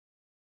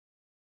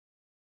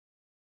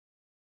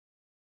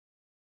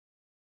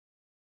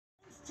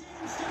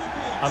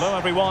Hello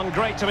everyone,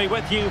 great to be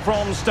with you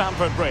from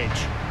Stamford Bridge.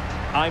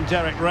 I'm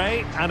Derek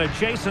Ray, and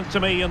adjacent to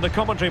me in the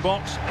commentary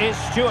box is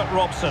Stuart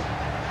Robson.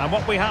 And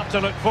what we have to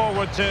look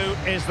forward to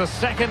is the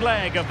second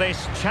leg of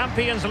this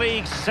Champions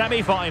League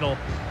semi-final.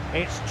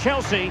 It's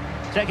Chelsea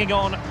taking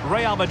on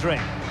Real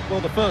Madrid. Well,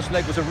 the first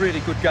leg was a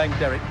really good game,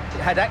 Derek.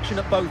 It had action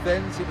at both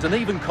ends, it was an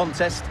even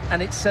contest,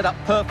 and it's set up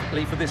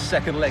perfectly for this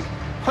second leg.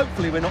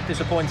 Hopefully we're not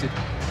disappointed.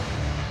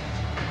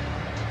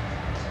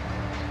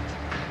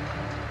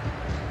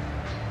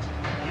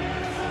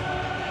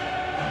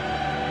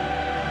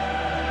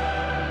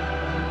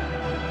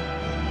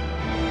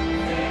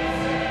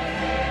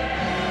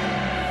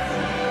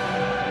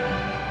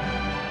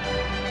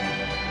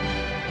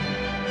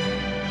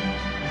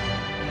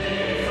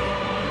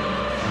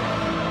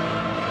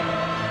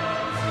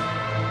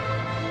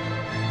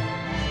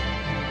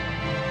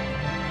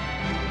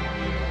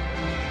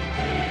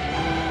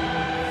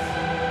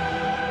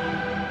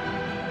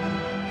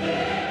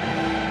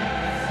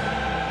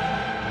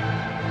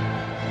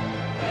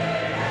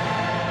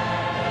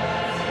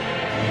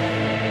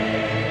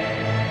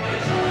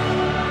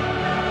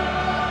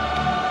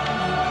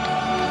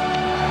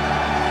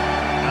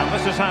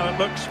 This is how it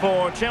looks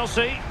for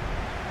Chelsea.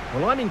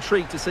 Well, I'm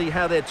intrigued to see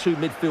how their two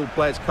midfield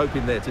players cope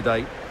in there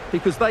today,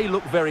 because they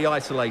look very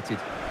isolated.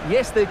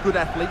 Yes, they're good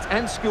athletes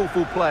and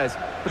skillful players,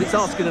 but it's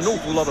asking an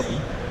awful lot of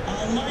them.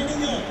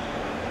 Lining up.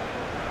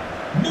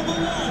 Number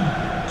 1,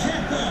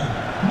 Kepa.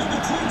 Number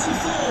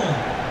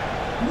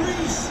 24,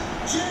 Reece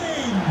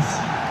James.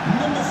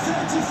 Number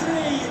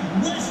 33,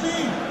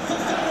 Wesley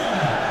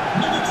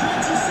Fofana. Number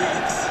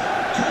 26,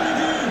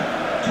 Kalidou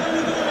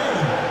Koulibaly.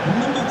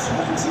 Number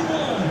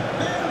 21,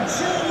 Ben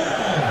Chilwell.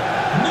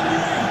 Number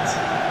 8,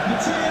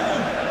 Mateo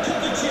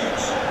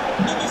Kovacic.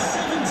 Number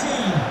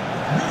 17,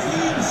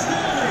 Raheem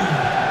Sterling.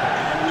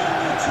 And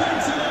number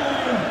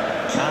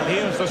 29, And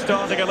here's the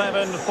starting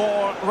 11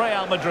 for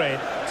Real Madrid.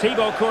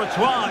 Thibaut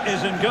Courtois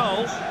is in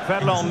goal.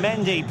 Ferland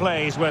Mendy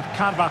plays with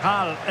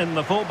Carvajal in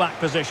the full-back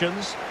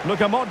positions.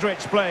 Luka Modric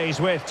plays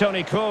with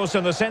Toni Kroos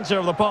in the centre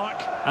of the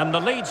park. And the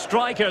lead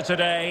striker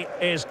today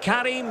is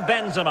Karim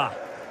Benzema.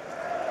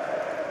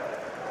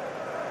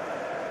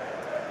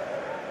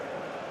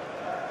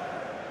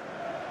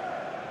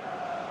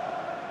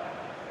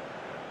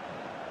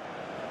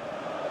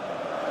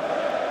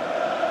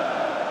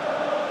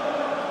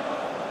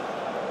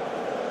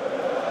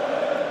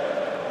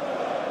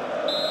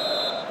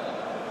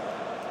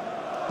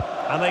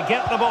 And they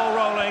get the ball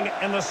rolling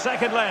in the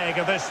second leg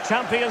of this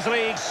Champions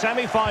League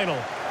semi-final.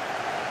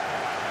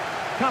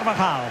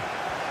 Carvajal.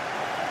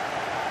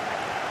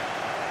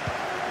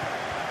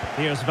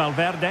 Here's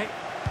Valverde.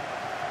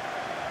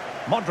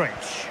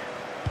 Modric.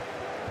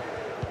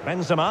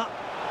 Benzema.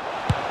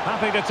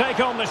 Happy to take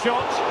on the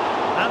shot.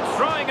 And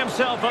throwing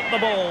himself at the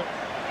ball.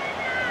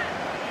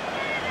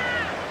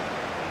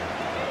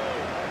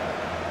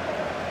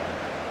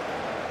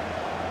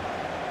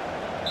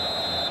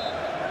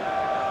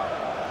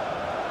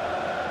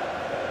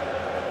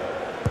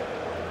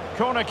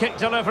 Corner kick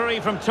delivery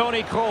from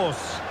Toni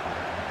Kroos.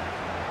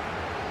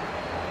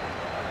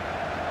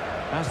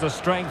 Has the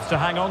strength to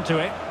hang on to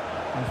it.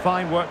 And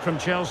fine work from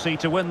Chelsea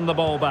to win the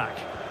ball back.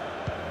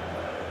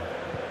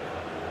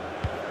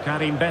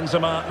 Karim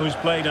Benzema, who's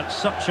played at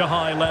such a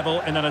high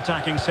level in an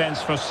attacking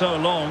sense for so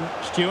long.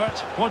 Stuart,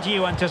 what do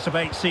you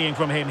anticipate seeing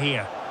from him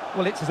here?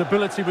 Well, it's his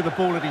ability with the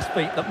ball at his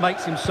feet that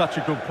makes him such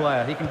a good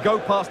player. He can go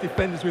past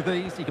defenders with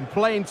ease, he can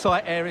play in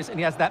tight areas, and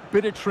he has that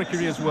bit of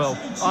trickery as well.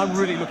 I'm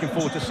really looking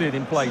forward to seeing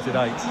him play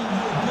today.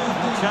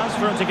 Chance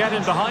for him to get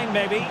in behind,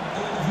 maybe.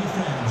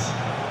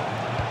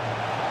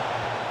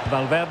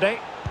 Valverde.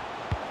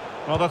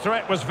 Well, the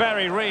threat was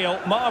very real.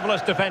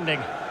 Marvellous defending.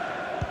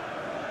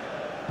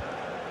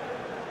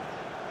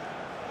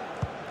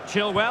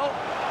 Chilwell.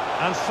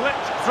 And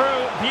slipped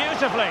through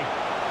beautifully.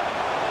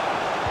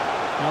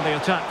 Well, the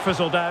attack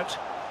fizzled out.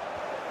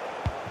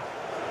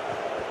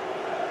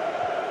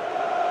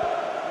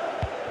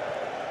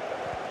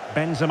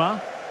 Benzema.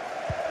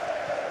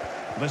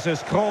 This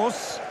is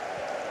Kroos.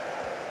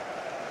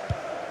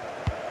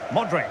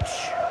 Modric.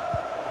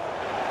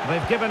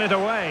 They've given it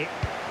away.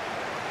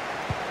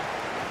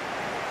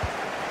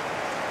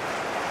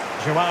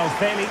 Joao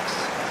Felix.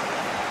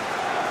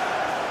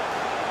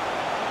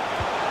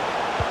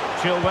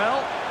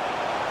 Chilwell.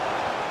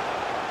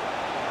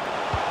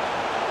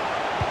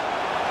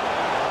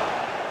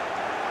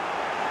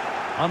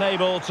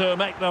 Unable to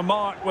make the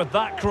mark with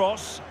that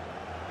cross.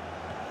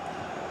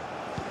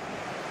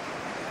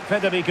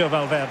 Federico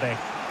Valverde.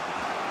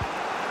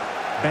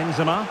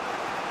 Benzema.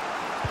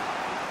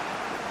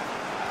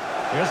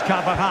 Here's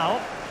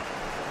Carvajal.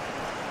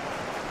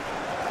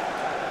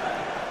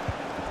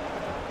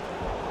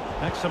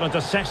 Excellent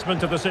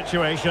assessment of the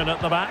situation at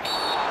the back.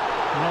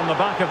 And on the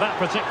back of that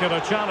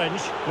particular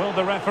challenge, will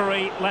the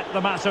referee let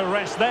the matter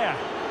rest there?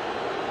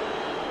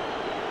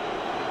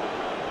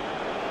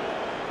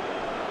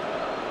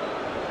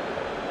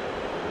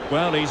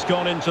 Well, he's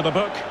gone into the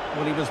book.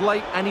 Well, he was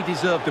late and he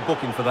deserved a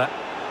booking for that.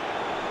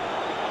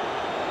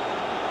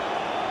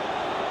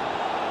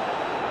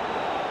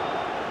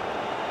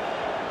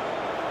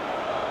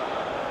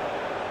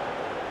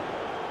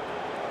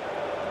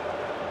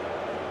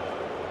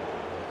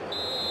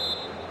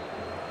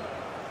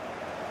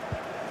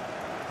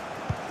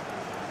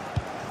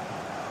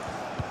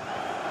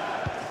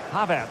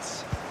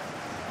 Havertz.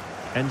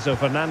 Enzo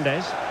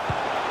Fernandez.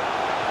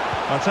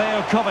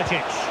 Mateo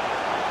Kovacic.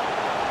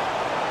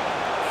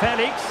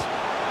 Felix.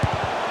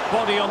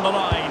 Body on the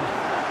line.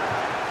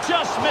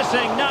 Just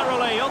missing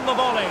narrowly on the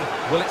volley.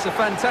 Well, it's a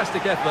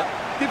fantastic effort.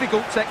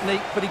 Difficult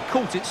technique, but he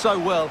caught it so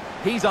well.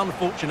 He's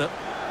unfortunate.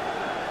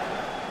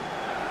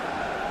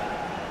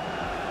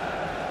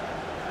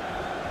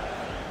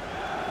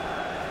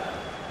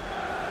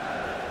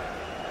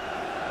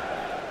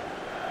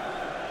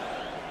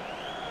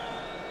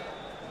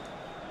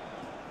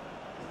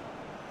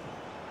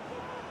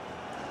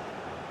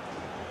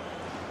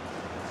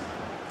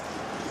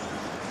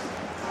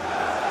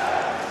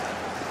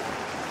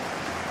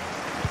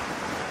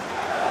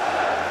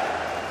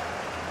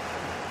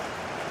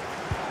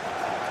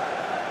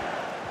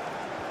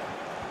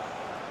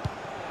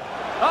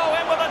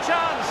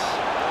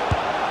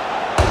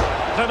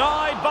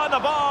 Denied by the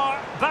bar.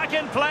 Back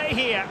in play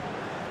here.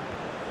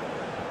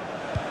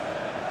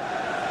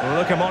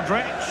 Luka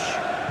Modric.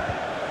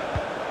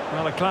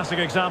 Well, a classic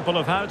example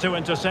of how to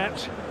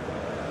intercept.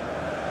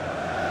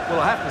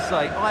 Well, I have to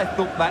say, I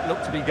thought that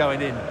looked to be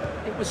going in.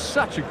 It was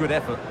such a good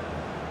effort.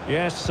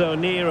 Yes, so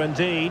near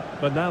indeed.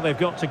 But now they've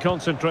got to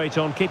concentrate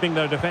on keeping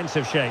their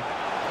defensive shape.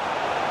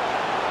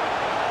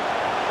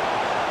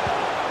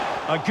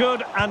 A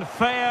good and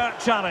fair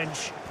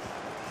challenge.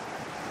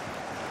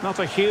 Not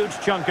a huge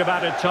chunk of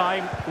added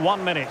time,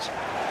 1 minute.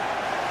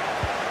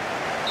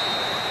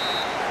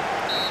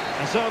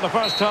 And so the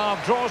first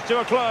half draws to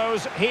a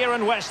close here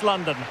in West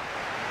London.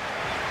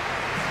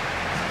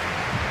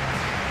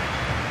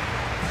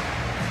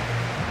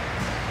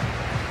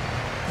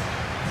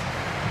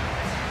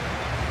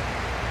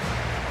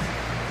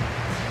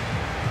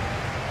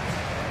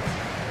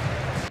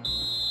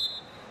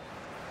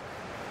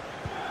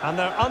 And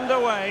they're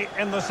underway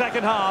in the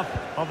second half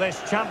of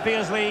this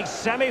Champions League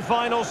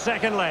semi-final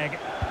second leg.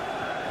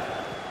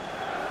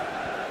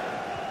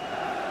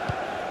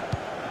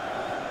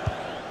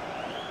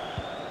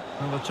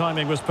 Well, the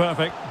timing was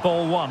perfect.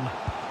 Ball one.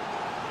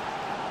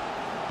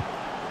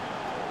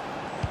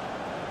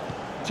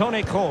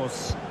 Toni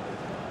Kroos.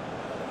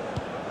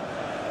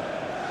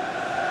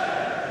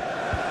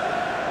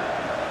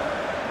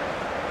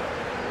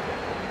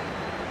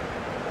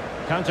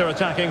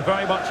 Counter-attacking,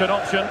 very much an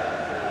option.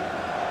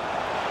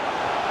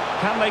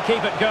 Can they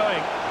keep it going?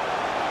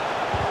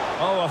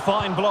 Oh, a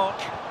fine block.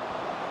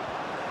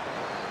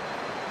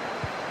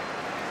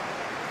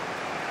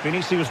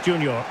 Vinicius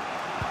Junior.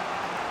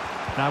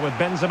 Now with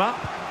Benzema.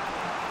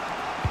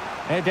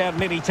 Eder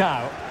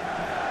Militao.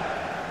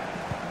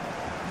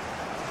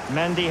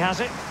 Mendy has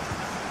it.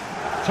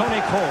 Toni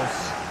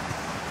Kroos.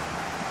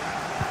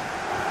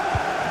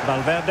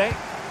 Valverde.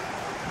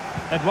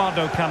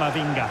 Eduardo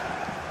Camavinga.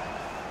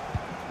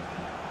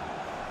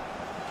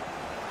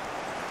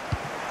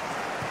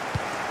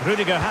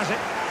 Rudiger has it.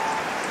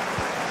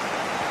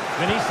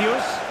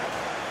 Vinicius.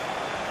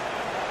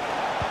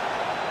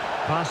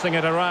 Passing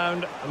it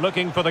around,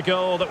 looking for the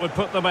goal that would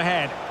put them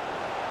ahead.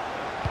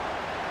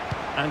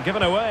 And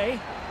given away.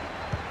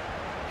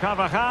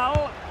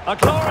 Carvajal. A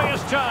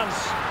glorious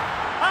chance.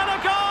 And a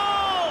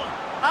goal!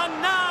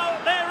 And now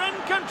they're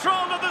in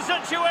control of the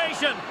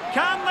situation.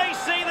 Can they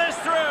see this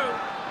through?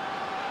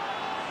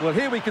 Well,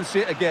 here we can see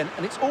it again,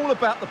 and it's all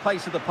about the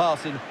pace of the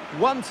passing.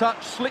 One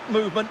touch, slick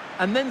movement,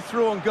 and then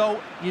through on goal.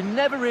 You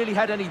never really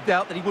had any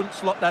doubt that he wouldn't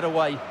slot that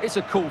away. It's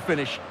a cool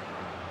finish.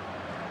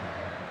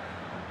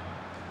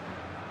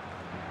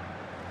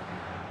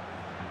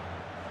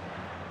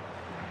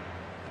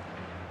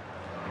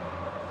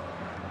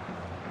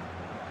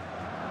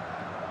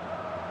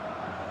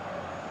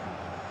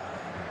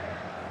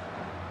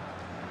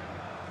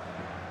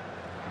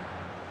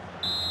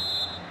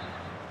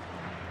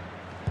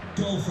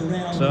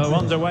 So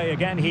underway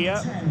again here,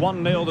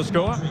 1-0 the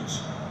score.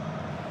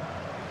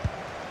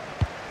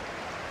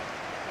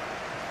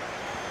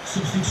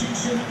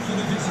 Substitution for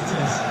the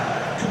visitors.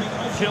 Coming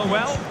off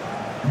Chilwell.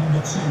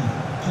 Number 2,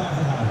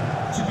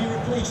 Carvajal. To be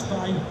replaced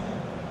by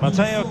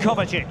Mateo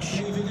Kovacic.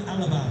 David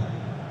Alaba.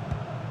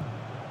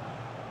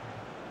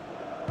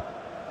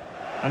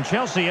 And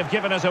Chelsea have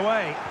given us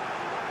away.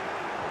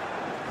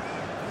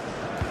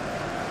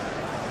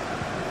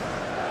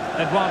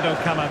 Eduardo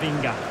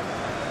Camavinga.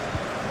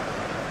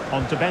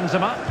 On to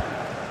Benzema.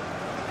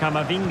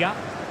 Camavinga.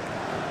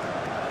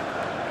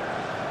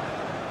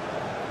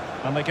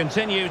 And they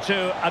continue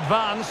to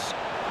advance.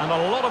 And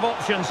a lot of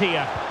options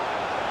here.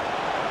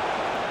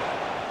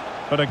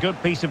 But a good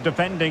piece of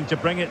defending to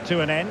bring it to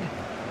an end.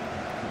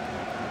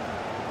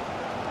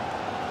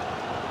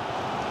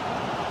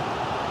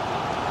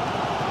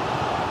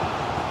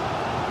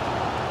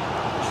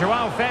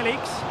 Joao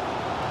Felix.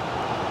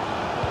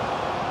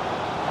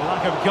 A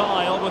lack of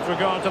guile with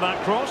regard to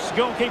that cross.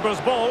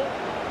 Goalkeeper's ball.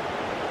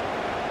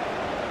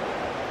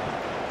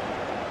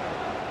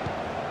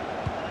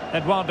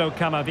 Eduardo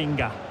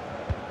Camavinga.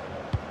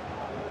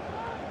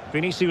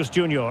 Vinicius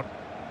Junior.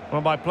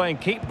 Well, by playing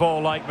keep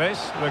ball like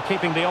this, they're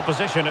keeping the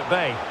opposition at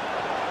bay.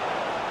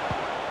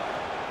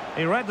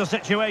 He read the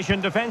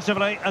situation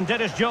defensively and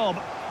did his job.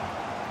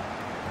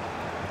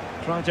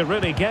 Trying to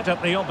really get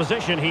at the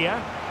opposition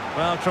here.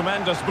 Well,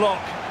 tremendous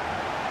block.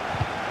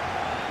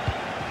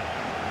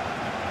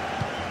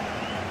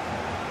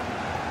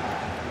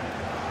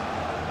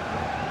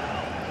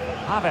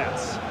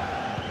 Havertz.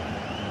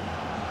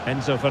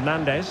 Enzo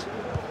Fernandez.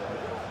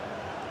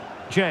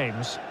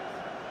 James.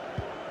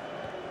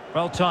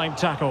 Well-timed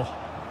tackle.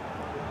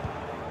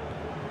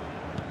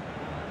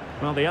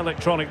 Well, the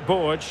electronic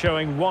board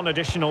showing 1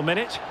 additional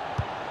minute.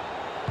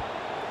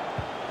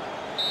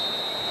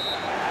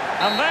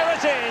 And there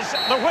it is,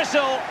 the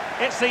whistle.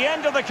 It's the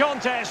end of the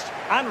contest,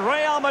 and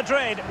Real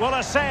Madrid will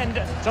ascend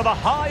to the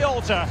high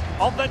altar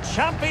of the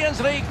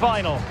Champions League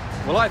final.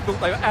 Well, I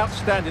thought they were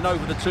outstanding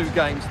over the 2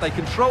 games. They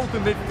controlled the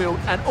midfield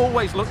and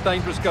always looked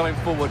dangerous going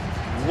forward.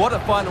 What a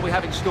final we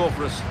have in store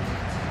for us.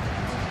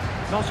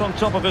 Not on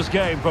top of his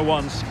game for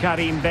once,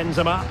 Karim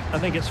Benzema. I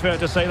think it's fair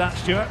to say that,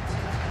 Stuart.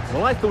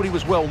 Well, I thought he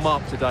was well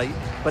marked today,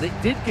 but it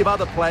did give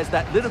other players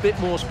that little bit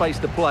more space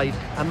to play,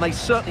 and they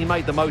certainly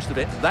made the most of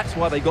it. That's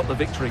why they got the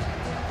victory.